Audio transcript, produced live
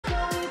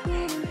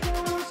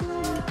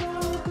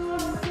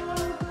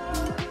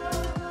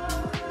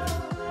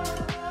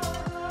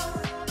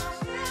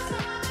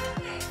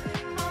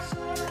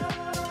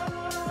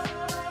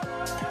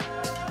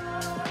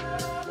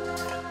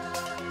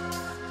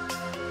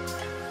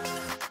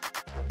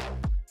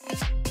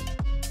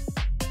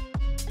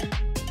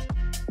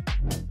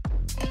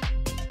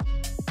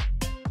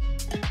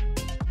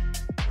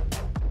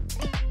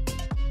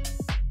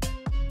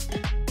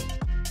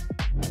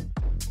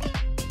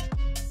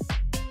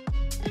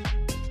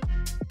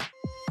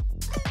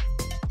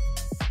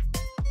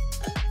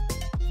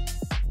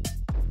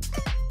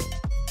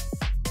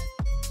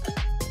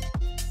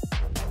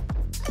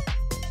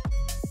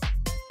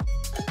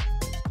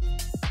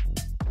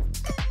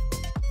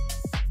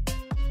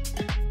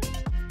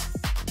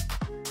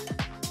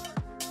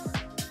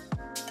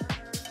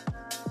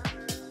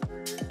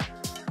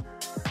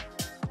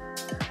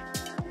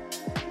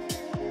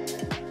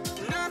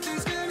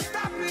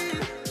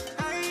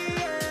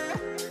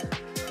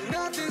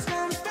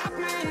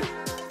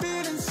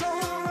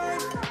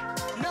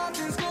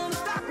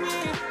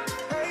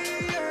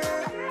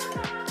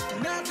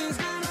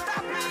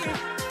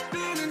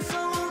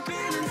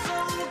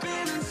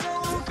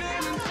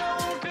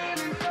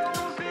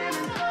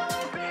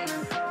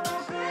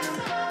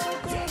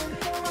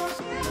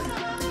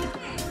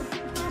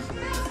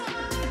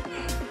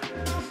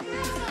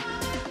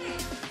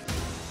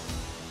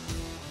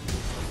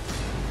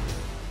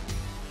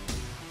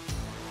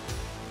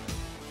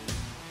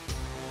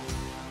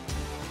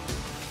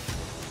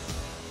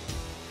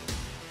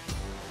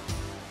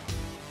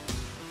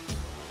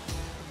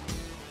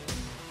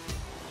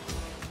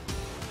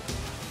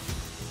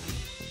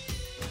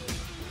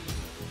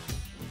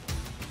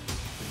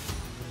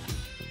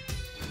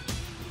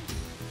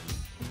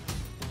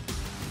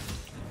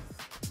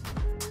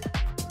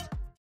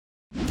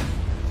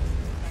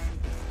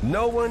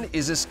No one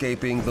is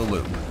escaping the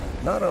loop.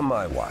 Not on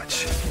my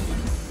watch.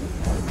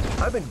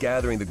 I've been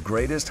gathering the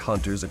greatest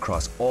hunters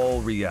across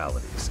all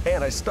realities,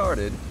 and I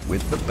started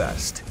with the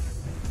best.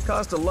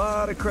 Cost a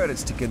lot of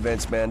credits to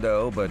convince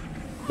Mando, but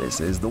this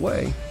is the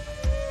way.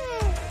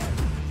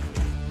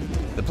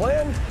 The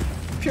plan?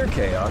 Pure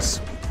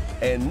chaos.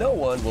 And no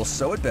one will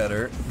sew it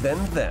better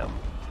than them.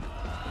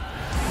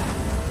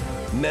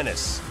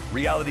 Menace,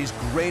 reality's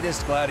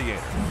greatest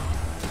gladiator.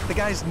 The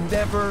guy's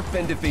never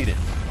been defeated.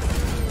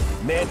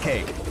 Man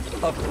Cake,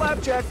 a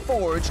flapjack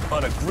forged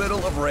on a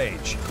griddle of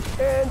rage.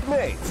 And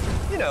Maeve,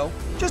 you know,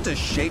 just a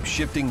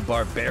shape-shifting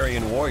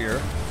barbarian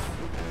warrior.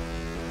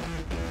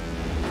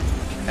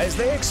 As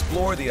they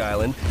explore the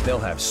island, they'll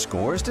have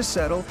scores to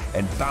settle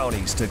and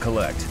bounties to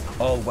collect,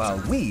 all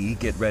while we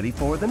get ready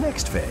for the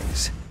next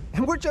phase.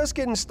 And we're just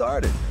getting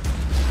started.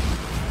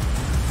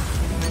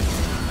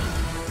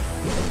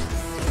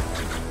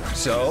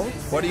 So,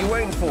 what are you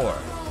waiting for?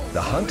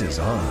 The hunt is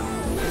on.